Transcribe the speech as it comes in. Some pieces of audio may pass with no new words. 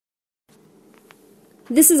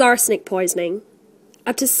This is arsenic poisoning.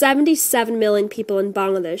 Up to 77 million people in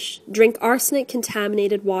Bangladesh drink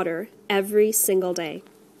arsenic-contaminated water every single day.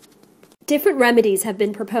 Different remedies have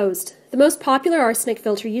been proposed. The most popular arsenic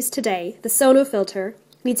filter used today, the Sono filter,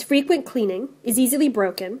 needs frequent cleaning, is easily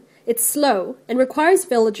broken, it's slow, and requires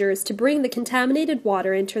villagers to bring the contaminated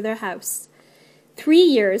water into their house. 3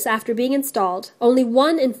 years after being installed, only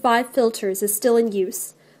 1 in 5 filters is still in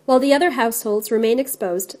use, while the other households remain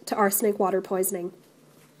exposed to arsenic water poisoning.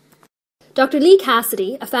 Dr. Lee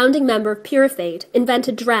Cassidy, a founding member of PurifAid,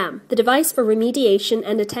 invented DRAM, the device for remediation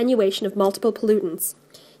and attenuation of multiple pollutants.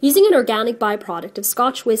 Using an organic byproduct of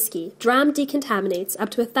Scotch whisky, DRAM decontaminates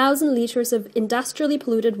up to 1,000 litres of industrially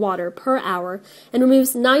polluted water per hour and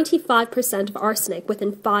removes 95% of arsenic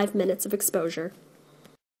within 5 minutes of exposure.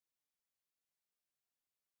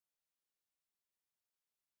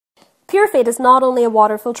 PurifAid is not only a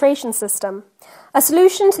water filtration system. A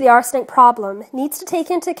solution to the arsenic problem needs to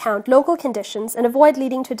take into account local conditions and avoid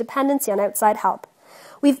leading to dependency on outside help.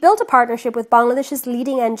 We've built a partnership with Bangladesh's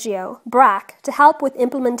leading NGO, BRAC, to help with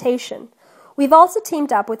implementation. We've also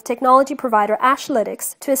teamed up with technology provider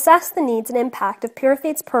ashalytics to assess the needs and impact of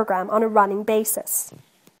PurifAid's program on a running basis.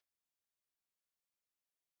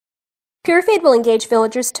 PurifAid will engage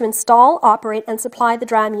villagers to install, operate, and supply the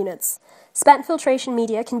DRAM units. Spent filtration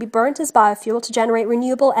media can be burnt as biofuel to generate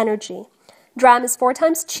renewable energy. DRAM is 4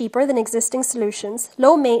 times cheaper than existing solutions,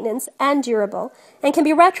 low maintenance and durable, and can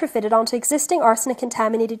be retrofitted onto existing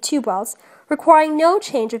arsenic-contaminated tube wells, requiring no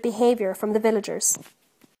change of behaviour from the villagers.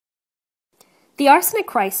 The arsenic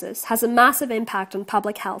crisis has a massive impact on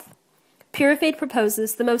public health. PurifAid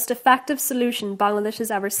proposes the most effective solution Bangladesh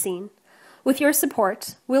has ever seen. With your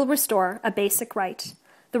support, we'll restore a basic right,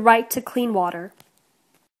 the right to clean water.